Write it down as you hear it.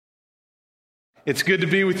It's good to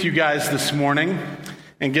be with you guys this morning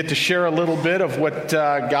and get to share a little bit of what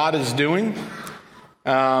God is doing.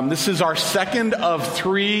 This is our second of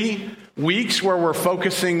 3 weeks where we're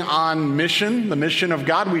focusing on mission, the mission of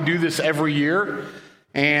God. We do this every year.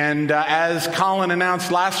 And as Colin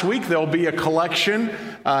announced last week, there'll be a collection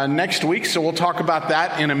next week, so we'll talk about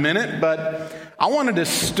that in a minute. But I wanted to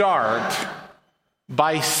start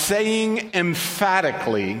by saying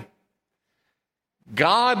emphatically,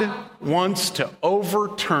 God wants to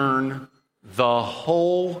overturn the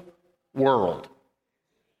whole world.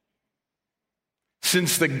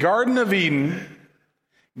 Since the Garden of Eden,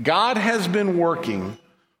 God has been working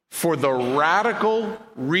for the radical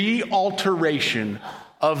realteration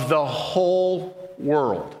of the whole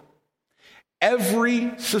world.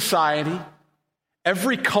 Every society,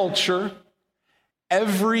 every culture,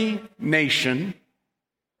 every nation,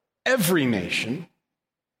 every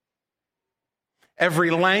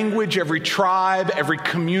language, every tribe, every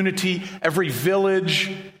community, every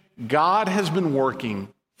village, God has been working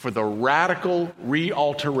for the radical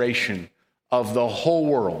realteration of the whole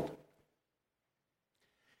world.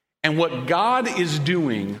 And what God is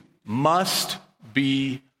doing must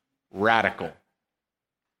be radical.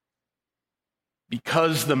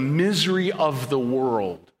 Because the misery of the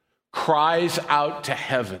world cries out to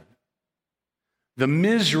heaven. The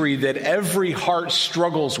misery that every heart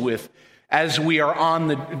struggles with as we are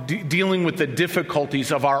on dealing with the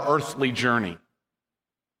difficulties of our earthly journey.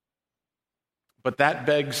 But that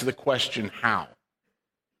begs the question, how?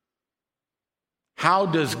 How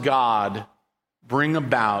does God bring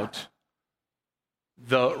about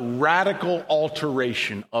the radical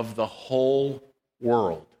alteration of the whole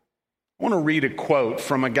world? I want to read a quote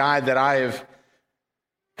from a guy that I have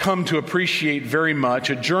come to appreciate very much,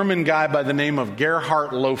 a German guy by the name of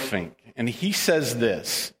Gerhard Lofink. And he says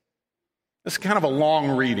this. This is kind of a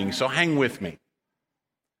long reading, so hang with me.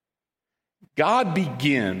 God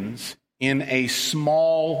begins in a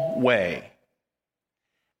small way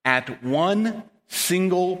at one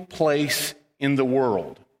single place in the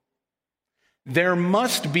world. There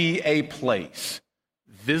must be a place,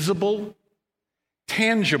 visible,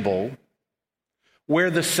 tangible, where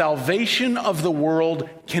the salvation of the world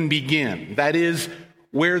can begin. That is,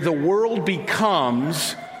 where the world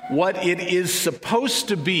becomes what it is supposed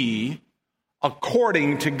to be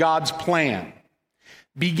according to God's plan.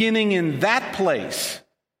 Beginning in that place,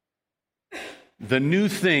 the new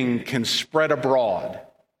thing can spread abroad.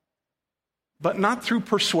 But not through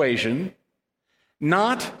persuasion,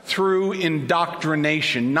 not through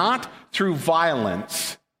indoctrination, not through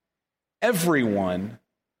violence. Everyone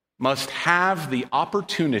must have the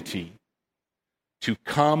opportunity to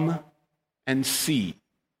come and see.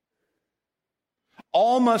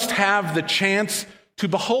 All must have the chance to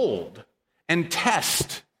behold and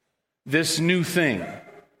test this new thing.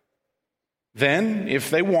 Then, if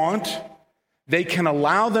they want, they can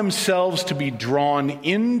allow themselves to be drawn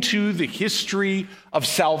into the history of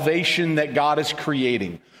salvation that God is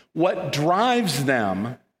creating. What drives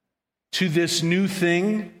them to this new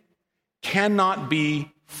thing cannot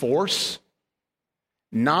be force,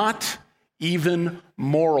 not even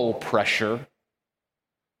moral pressure,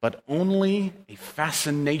 but only a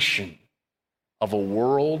fascination of a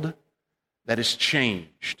world that is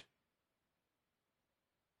changed.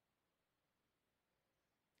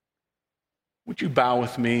 Would you bow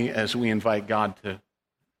with me as we invite God to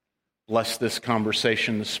bless this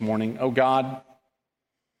conversation this morning? Oh God,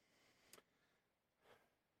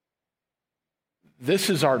 this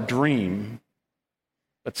is our dream,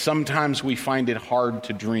 but sometimes we find it hard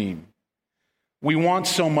to dream. We want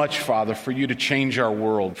so much, Father, for you to change our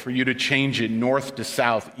world, for you to change it north to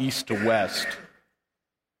south, east to west.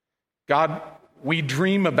 God, we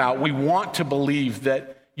want to believe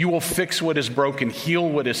that you will fix what is broken, heal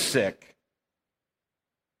what is sick.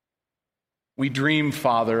 We dream,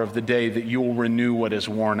 Father, of the day that you will renew what is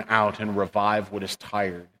worn out and revive what is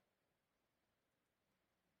tired.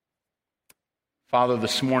 Father,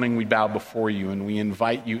 this morning we bow before you and we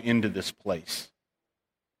invite you into this place.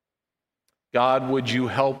 God, would you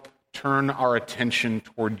help turn our attention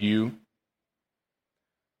toward you?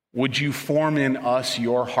 Would you form in us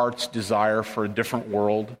your heart's desire for a different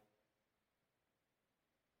world?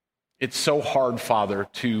 It's so hard, Father,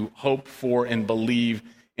 to hope for and believe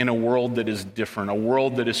in a world that is different, a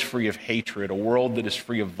world that is free of hatred, a world that is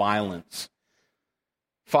free of violence.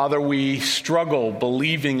 Father, we struggle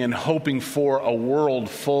believing and hoping for a world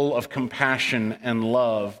full of compassion and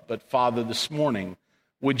love. But Father, this morning,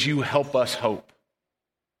 would you help us hope?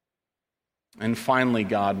 And finally,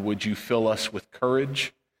 God, would you fill us with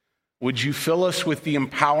courage? would you fill us with the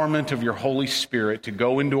empowerment of your Holy Spirit to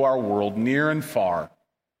go into our world near and far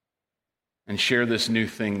and share this new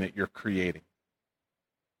thing that you're creating.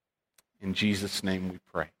 In Jesus' name we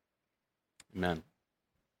pray. Amen.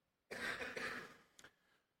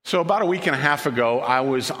 So about a week and a half ago, I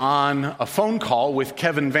was on a phone call with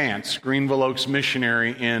Kevin Vance, Greenville Oaks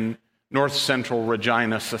missionary in north central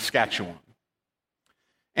Regina, Saskatchewan.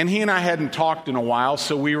 And he and I hadn't talked in a while,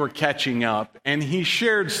 so we were catching up, and he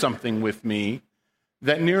shared something with me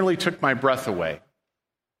that nearly took my breath away.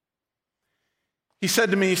 He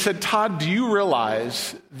said to me, Todd, do you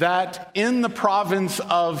realize that in the province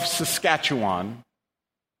of Saskatchewan,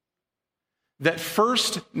 that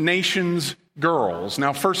First Nations girls,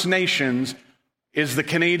 now First Nations is the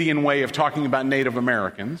Canadian way of talking about Native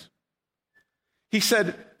Americans. He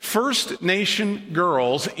said, First Nation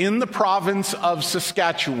girls in the province of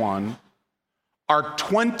Saskatchewan are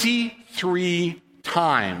 23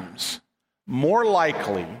 times more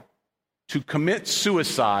likely to commit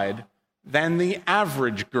suicide than the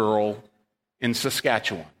average girl in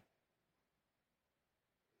Saskatchewan.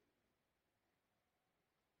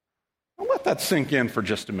 I'll let that sink in for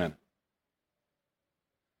just a minute.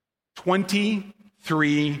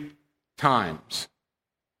 23 times.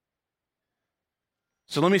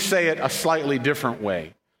 So let me say it a slightly different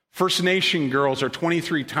way. First Nation girls are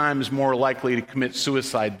 23 times more likely to commit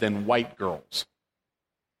suicide than white girls.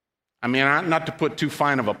 I mean, not to put too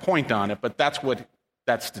fine of a point on it, but that's what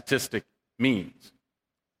that statistic means.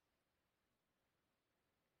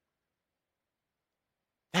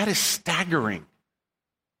 That is staggering.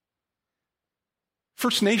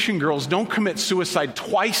 First Nation girls don't commit suicide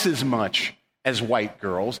twice as much as white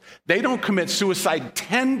girls. They don't commit suicide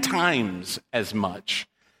 10 times as much.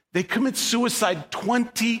 They commit suicide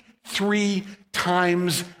 23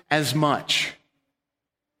 times as much.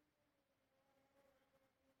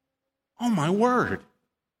 Oh my word.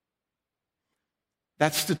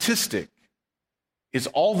 That statistic is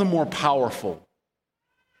all the more powerful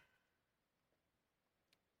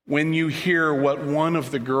when you hear what one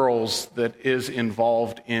of the girls that is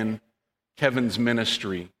involved in Kevin's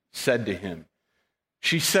ministry said to him.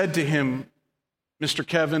 She said to him, Mr.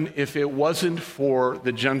 Kevin, if it wasn't for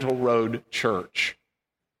the Gentle Road Church,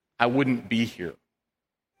 I wouldn't be here.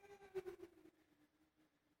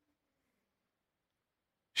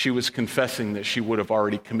 She was confessing that she would have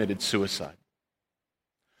already committed suicide.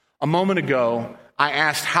 A moment ago, I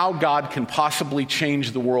asked how God can possibly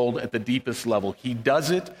change the world at the deepest level. He does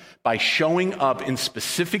it by showing up in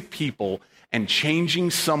specific people and changing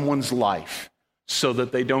someone's life so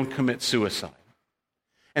that they don't commit suicide.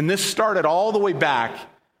 And this started all the way back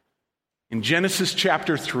in Genesis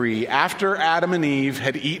chapter 3, after Adam and Eve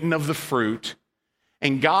had eaten of the fruit,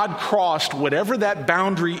 and God crossed whatever that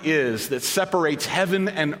boundary is that separates heaven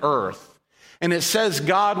and earth. And it says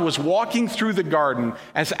God was walking through the garden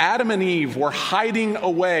as Adam and Eve were hiding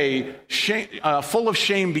away, full of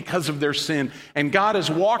shame because of their sin. And God is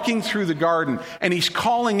walking through the garden, and he's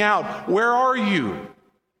calling out, where are you?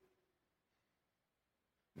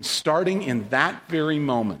 And starting in that very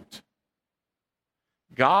moment,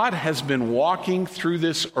 God has been walking through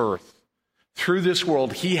this earth, through this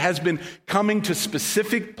world. He has been coming to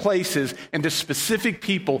specific places and to specific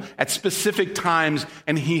people at specific times,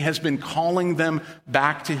 and he has been calling them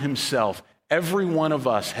back to himself. Every one of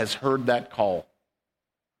us has heard that call.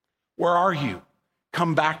 Where are you?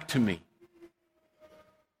 Come back to me.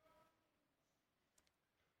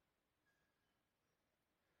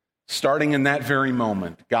 Starting in that very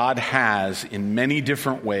moment, God has, in many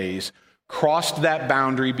different ways, crossed that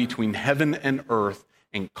boundary between heaven and earth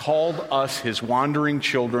and called us, his wandering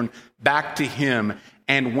children, back to him.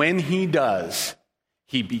 And when he does,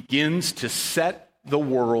 he begins to set the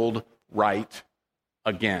world right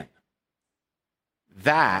again.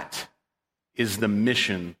 That is the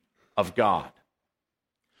mission of God.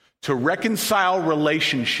 To reconcile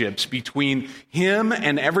relationships between him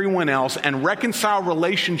and everyone else, and reconcile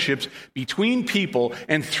relationships between people,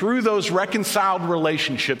 and through those reconciled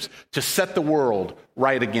relationships, to set the world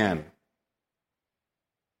right again.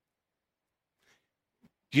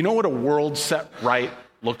 Do you know what a world set right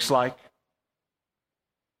looks like?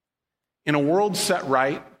 In a world set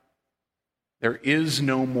right, there is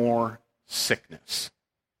no more sickness.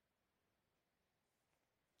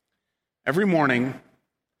 Every morning,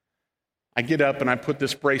 I get up and I put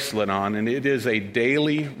this bracelet on, and it is a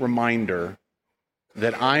daily reminder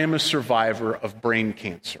that I am a survivor of brain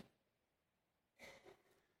cancer.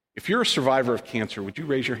 If you're a survivor of cancer, would you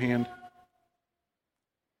raise your hand?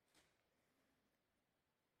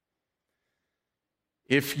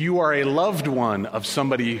 If you are a loved one of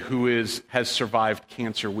somebody who has survived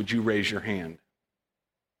cancer, would you raise your hand?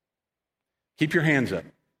 Keep your hands up.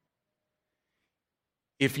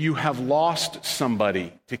 If you have lost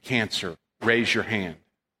somebody to cancer, raise your hand.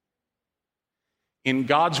 In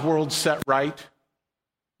God's world set right,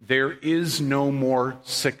 there is no more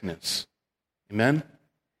sickness. Amen?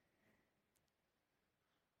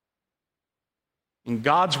 In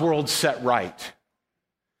God's world set right,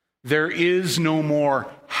 there is no more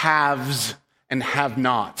haves and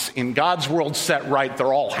have-nots. In God's world set right,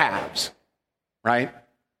 they're all haves, right?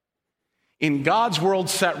 In God's world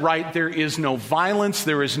set right, there is no violence,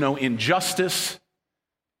 there is no injustice,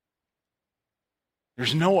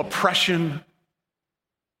 there's no oppression.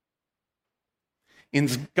 In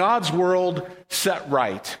God's world set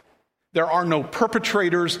right, there are no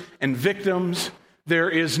perpetrators and victims,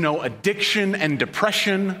 there is no addiction and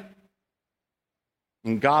depression.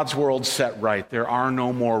 In God's world set right, there are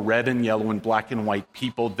no more red and yellow and black and white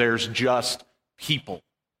people. There's just people.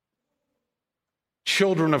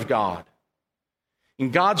 Children of God. In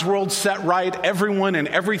God's world set right, everyone and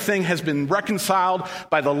everything has been reconciled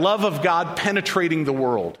by the love of God penetrating the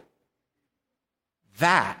world.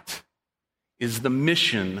 That is the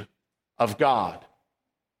mission of God.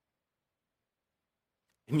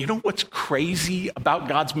 And you know what's crazy about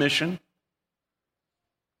God's mission?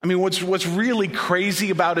 I mean, what's really crazy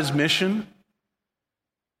about his mission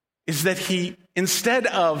is that he, instead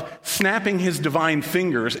of snapping his divine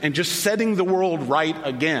fingers and just setting the world right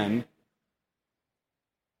again,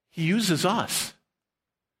 he uses us.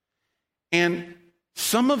 And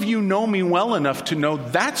some of you know me well enough to know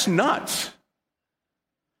that's nuts.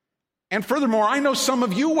 And furthermore, I know some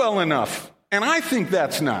of you well enough, and I think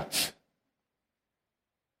that's nuts.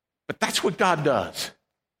 But that's what God does.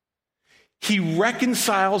 He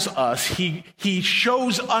reconciles us, he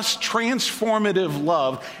shows us transformative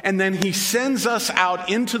love, and then he sends us out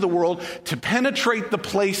into the world to penetrate the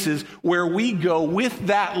places where we go with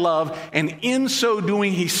that love, and in so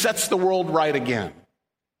doing, he sets the world right again.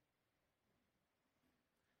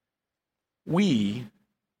 We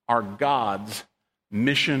are God's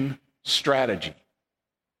mission strategy.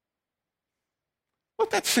 Let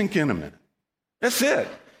that sink in a minute. That's it.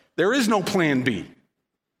 There is no plan B.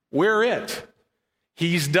 We're it.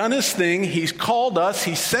 He's done his thing. He's called us.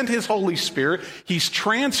 He sent his Holy Spirit. He's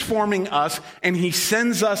transforming us, and he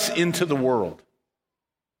sends us into the world.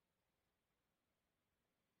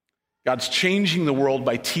 God's changing the world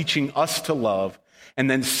by teaching us to love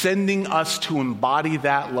and then sending us to embody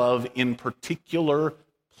that love in particular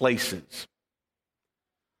places.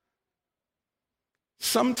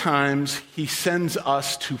 Sometimes he sends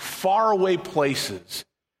us to faraway places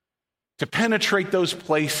to penetrate those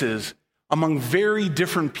places among very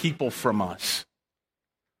different people from us,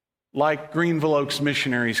 like Greenville Oaks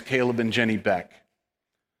missionaries Caleb and Jenny Beck,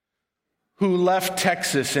 who left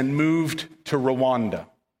Texas and moved to Rwanda.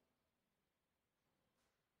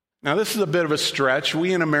 Now, this is a bit of a stretch.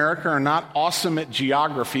 We in America are not awesome at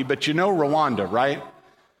geography, but you know Rwanda, right?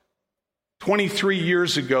 23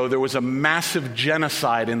 years ago, there was a massive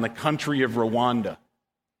genocide in the country of Rwanda.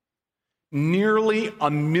 Nearly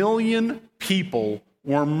 1 million people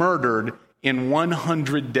were murdered in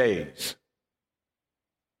 100 days.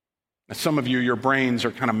 Now, some of you, your brains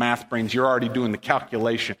are kind of math brains. You're already doing the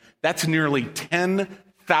calculation. That's nearly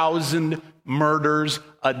 10,000 murders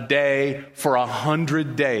a day for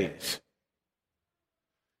 100 days.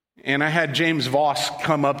 And I had James Voss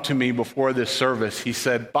come up to me before this service. He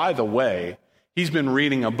said, by the way, he's been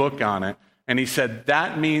reading a book on it, and he said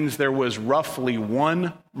that means there was roughly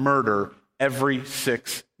one murder every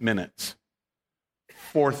 6 minutes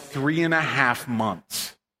for 3.5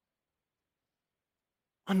 months.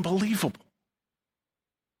 Unbelievable.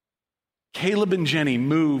 Caleb and Jenny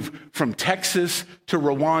move from Texas to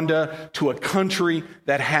Rwanda, to a country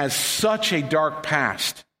that has such a dark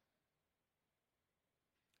past.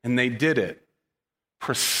 And they did it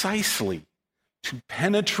precisely to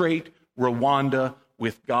penetrate Rwanda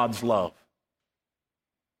with God's love.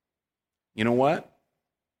 You know what?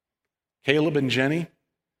 Caleb and Jenny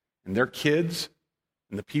and their kids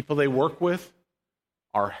and the people they work with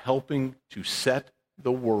are helping to set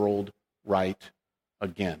the world right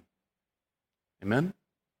again. Amen?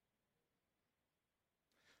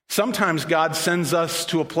 Sometimes God sends us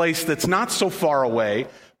to a place that's not so far away,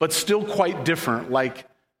 but still quite different, like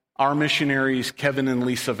our missionaries, Kevin and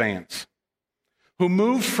Lisa Vance, who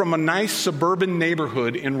moved from a nice suburban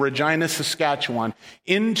neighborhood in Regina, Saskatchewan,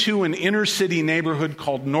 into an inner city neighborhood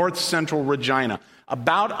called North Central Regina,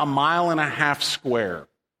 about 1.5 miles square.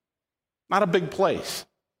 Not a big place.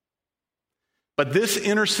 But this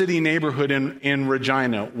inner city neighborhood in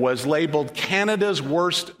Regina was labeled Canada's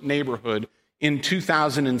worst neighborhood in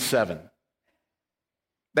 2007.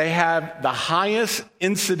 They have the highest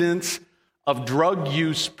incidence of drug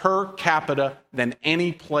use per capita than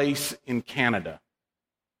any place in Canada.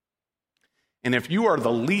 And if you are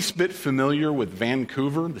the least bit familiar with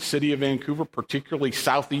Vancouver, the city of Vancouver, particularly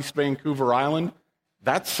southeast Vancouver Island,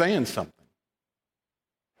 that's saying something.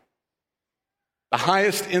 The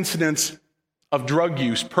highest incidence of drug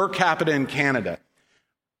use per capita in Canada.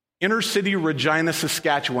 Inner city Regina,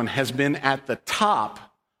 Saskatchewan has been at the top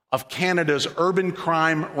of Canada's urban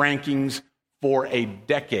crime rankings for a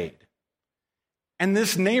decade. And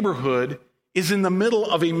this neighborhood is in the middle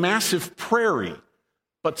of a massive prairie,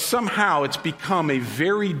 but somehow it's become a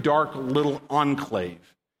very dark little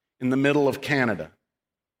enclave in the middle of Canada.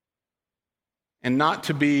 And not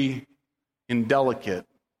to be indelicate,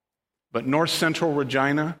 but north central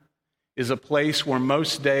Regina is a place where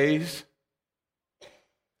most days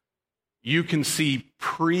you can see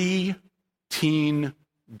pre-teen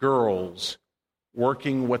girls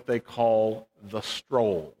working what they call the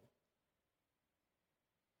stroll.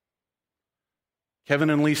 Kevin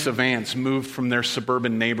and Lisa Vance moved from their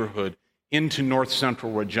suburban neighborhood into north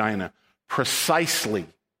central Regina precisely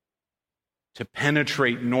to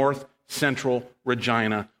penetrate north central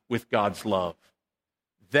Regina with God's love.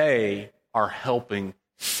 They are helping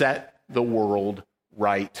set the world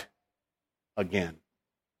right again.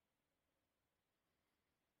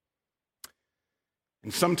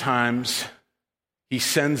 And sometimes he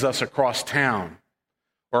sends us across town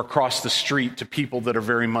or across the street to people that are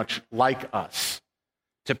very much like us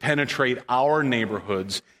to penetrate our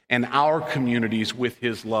neighborhoods and our communities with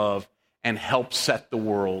his love and help set the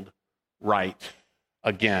world right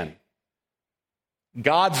again.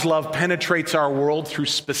 God's love penetrates our world through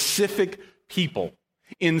specific people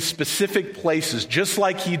in specific places, just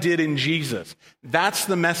like he did in Jesus. That's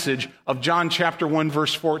the message of John chapter 1,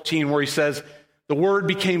 verse 14, where he says, the Word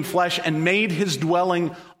became flesh and made his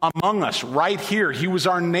dwelling among us, right here. He was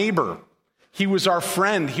our neighbor. He was our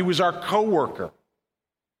friend. He was our co-worker.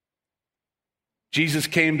 Jesus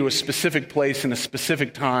came to a specific place in a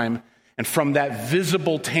specific time, and from that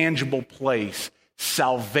visible, tangible place,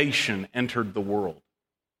 salvation entered the world.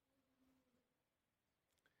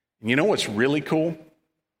 And you know what's really cool?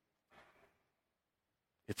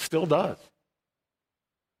 It still does.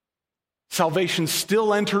 Salvation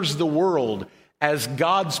still enters the world as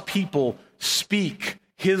God's people speak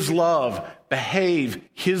his love, behave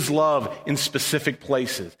his love in specific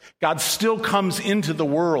places. God still comes into the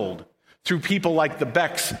world through people like the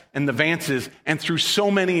Becks and the Vances, and through so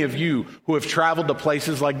many of you who have traveled to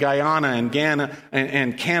places like Guyana and Ghana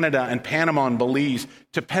and Canada and Panama and Belize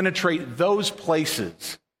to penetrate those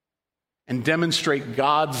places and demonstrate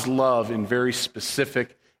God's love in very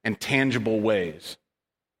specific and tangible ways.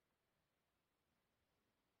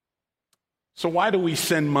 So why do we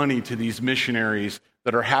send money to these missionaries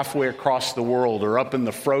that are halfway across the world or up in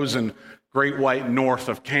the frozen Great White North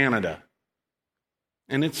of Canada?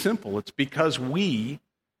 And it's simple. It's because we,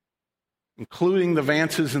 including the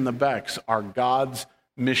Vances and the Becks, are God's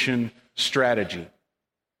mission strategy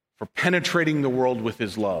for penetrating the world with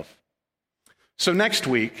his love. So next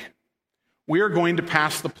week, we are going to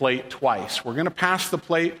pass the plate twice. We're going to pass the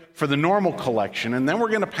plate for the normal collection, and then we're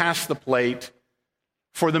going to pass the plate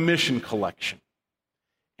for the mission collection.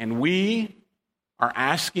 And we are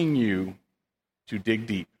asking you to dig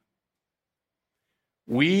deep.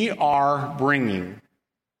 We are bringing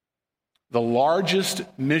the largest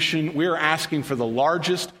mission, we are asking for the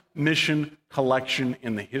largest mission collection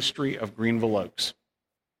in the history of Greenville Oaks.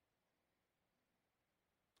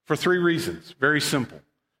 For 3 reasons, very simple.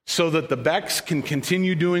 So that the Becks can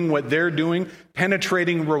continue doing what they're doing,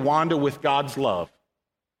 penetrating Rwanda with God's love.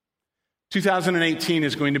 2018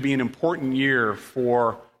 is going to be an important year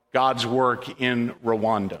for God's work in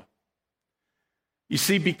Rwanda. You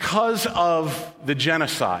see, because of the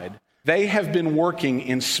genocide, they have been working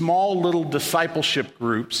in small little discipleship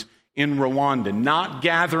groups in Rwanda, not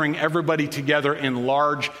gathering everybody together in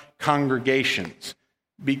large congregations,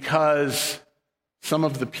 because some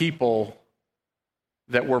of the people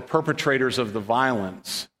that were perpetrators of the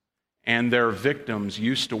violence and their victims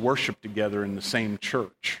used to worship together in the same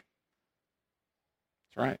church.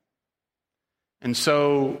 That's right. And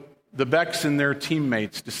so the Becks and their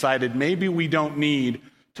teammates decided maybe we don't need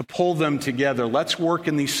to pull them together. Let's work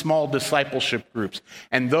in these small discipleship groups.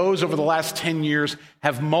 And those over the last 10 years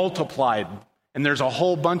have multiplied. And there's a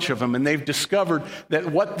whole bunch of them. And they've discovered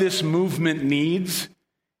that what this movement needs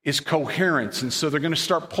is coherence. And so they're going to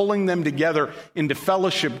start pulling them together into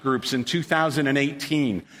fellowship groups in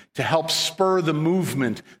 2018 to help spur the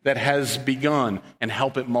movement that has begun and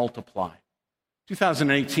help it multiply.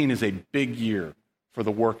 2018 is a big year for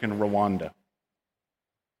the work in Rwanda.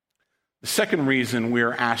 The second reason we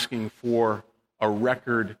are asking for a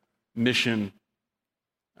record mission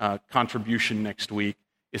contribution next week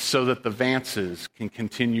is so that the Vances can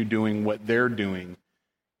continue doing what they're doing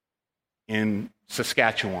in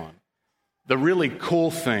Saskatchewan. The really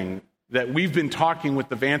cool thing that we've been talking with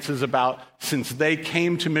the Vances about since they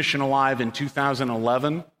came to Mission Alive in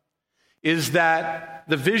 2011 is that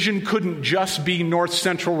the vision couldn't just be North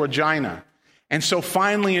Central Regina. And so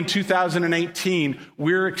finally in 2018,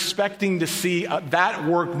 we're expecting to see that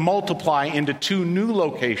work multiply into 2 new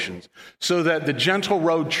locations so that the Gentle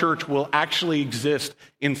Road Church will actually exist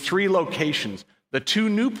in 3 locations. The 2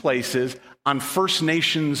 new places on First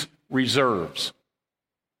Nations reserves.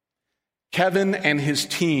 Kevin and his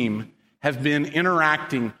team have been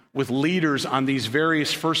interacting with leaders on these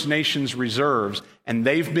various First Nations reserves, and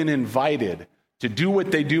they've been invited to do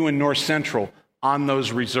what they do in North Central on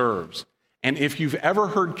those reserves. And if you've ever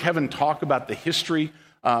heard Kevin talk about the history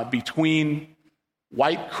between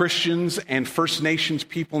white Christians and First Nations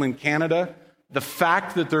people in Canada, the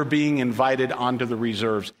fact that they're being invited onto the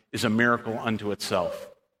reserves is a miracle unto itself.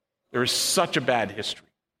 There is such a bad history.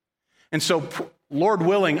 And so, Lord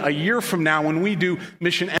willing, a year from now, when we do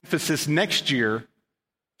Mission Emphasis next year,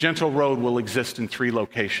 Gentle Road will exist in 3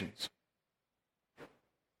 locations.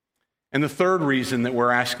 And the third reason that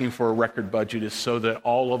we're asking for a record budget is so that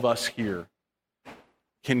all of us here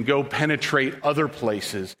can go penetrate other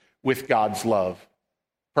places with God's love.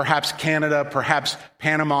 Perhaps Canada, perhaps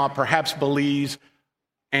Panama, perhaps Belize,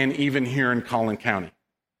 and even here in Collin County.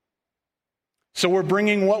 So we're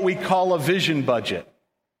bringing what we call a vision budget.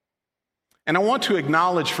 And I want to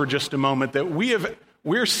acknowledge for just a moment that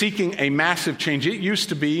we're seeking a massive change. It used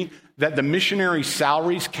to be that the missionary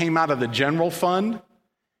salaries came out of the general fund,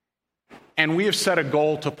 and we have set a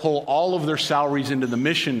goal to pull all of their salaries into the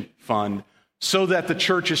mission fund so that the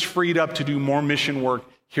church is freed up to do more mission work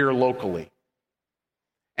here locally.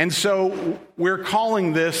 And so we're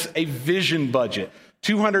calling this a vision budget,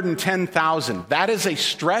 $210,000. That is a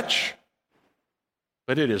stretch,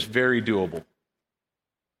 but it is very doable.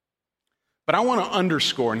 But I want to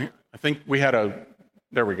underscore, and I think we had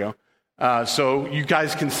there we go. So you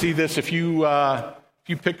guys can see this. If you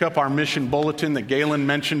pick up our mission bulletin that Galen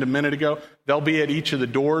mentioned a minute ago, they'll be at each of the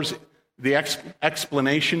doors. The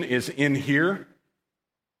explanation is in here.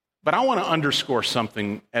 But I want to underscore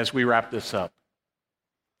something as we wrap this up.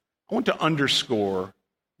 I want to underscore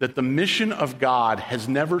that the mission of God has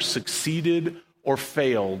never succeeded or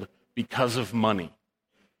failed because of money.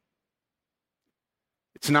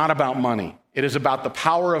 It's not about money. It is about the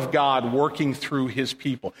power of God working through his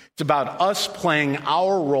people. It's about us playing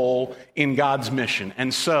our role in God's mission.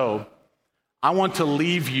 And so I want to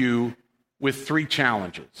leave you with 3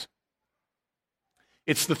 challenges.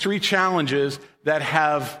 It's the 3 challenges that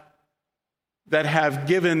have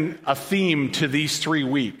given a theme to these 3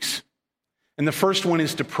 weeks. And the first one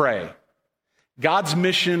is to pray. God's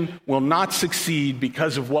mission will not succeed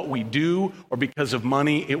because of what we do or because of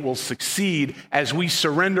money. It will succeed as we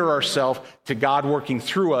surrender ourselves to God working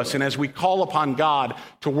through us and as we call upon God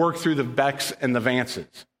to work through the Becks and the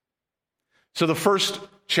Vances. So the first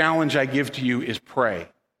challenge I give to you is pray.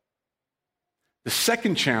 The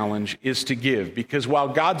second challenge is to give, because while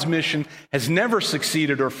God's mission has never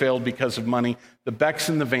succeeded or failed because of money, the Becks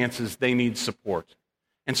and the Vances, they need support.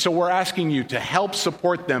 And so we're asking you to help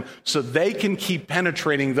support them so they can keep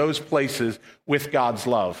penetrating those places with God's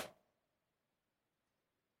love.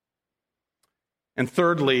 And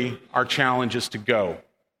thirdly, our challenge is to go.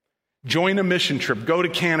 Join a mission trip. Go to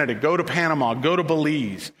Canada, go to Panama, go to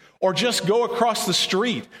Belize, or just go across the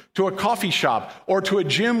street to a coffee shop or to a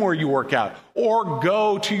gym where you work out, or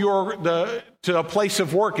go to to a place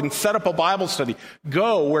of work and set up a Bible study.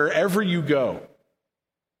 Go wherever you go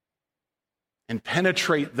and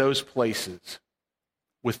penetrate those places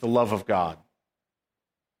with the love of God.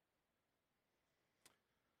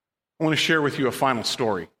 I want to share with you a final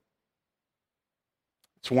story.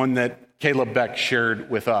 It's one that Caleb Beck shared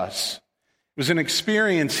with us. It was an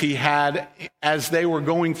experience he had as they were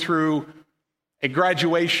going through a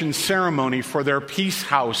graduation ceremony for their Peace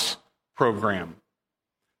House program.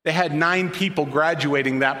 They had 9 people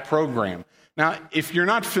graduating that program. Now, if you're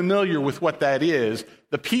not familiar with what that is,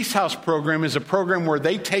 the Peace House program is a program where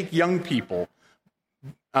they take young people,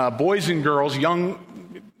 boys and girls,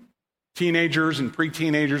 young teenagers and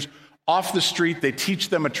pre-teenagers, off the street. They teach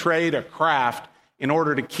them a trade, a craft, in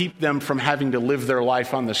order to keep them from having to live their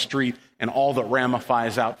life on the street and all that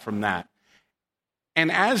ramifies out from that. And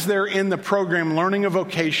as they're in the program learning a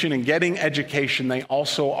vocation and getting education, they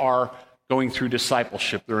also are going through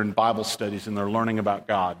discipleship. They're in Bible studies and they're learning about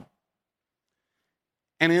God.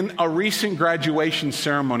 And in a recent graduation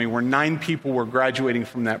ceremony where 9 people were graduating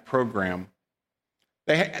from that program,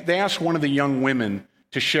 they asked one of the young women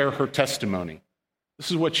to share her testimony.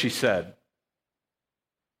 This is what she said.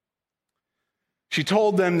 She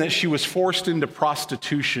told them that she was forced into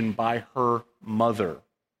prostitution by her mother,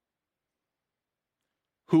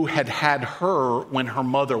 who had had her when her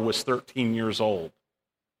mother was 13 years old.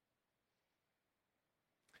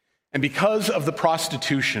 And because of the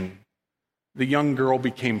prostitution, the young girl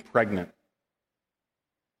became pregnant.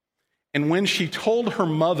 And when she told her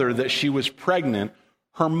mother that she was pregnant,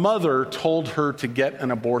 her mother told her to get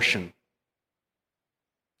an abortion.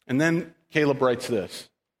 And then Caleb writes this.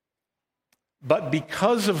 But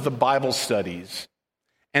because of the Bible studies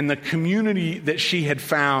and the community that she had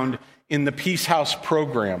found in the Peace House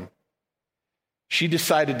program, she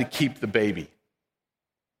decided to keep the baby.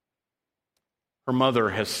 Her mother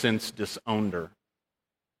has since disowned her.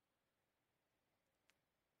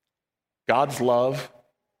 God's love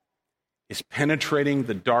is penetrating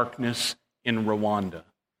the darkness in Rwanda,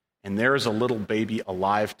 and there is a little baby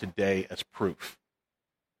alive today as proof.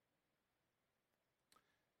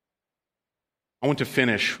 I want to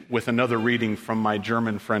finish with another reading from my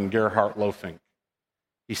German friend Gerhard Lofink.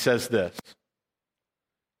 He says this: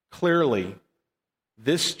 clearly,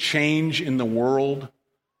 this change in the world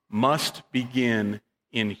must begin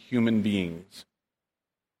in human beings,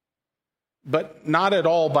 but not at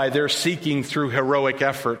all by their seeking through heroic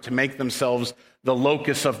effort to make themselves the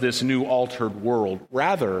locus of this new altered world.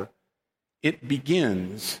 Rather, it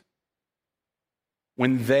begins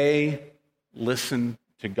when they listen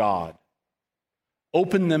to God,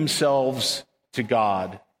 open themselves to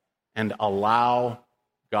God, and allow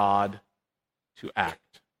God to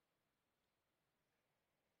act.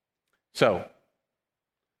 So,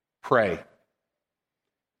 pray,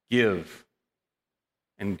 give,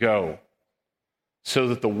 and go, so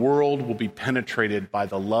that the world will be penetrated by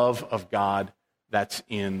the love of God that's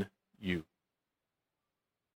in you.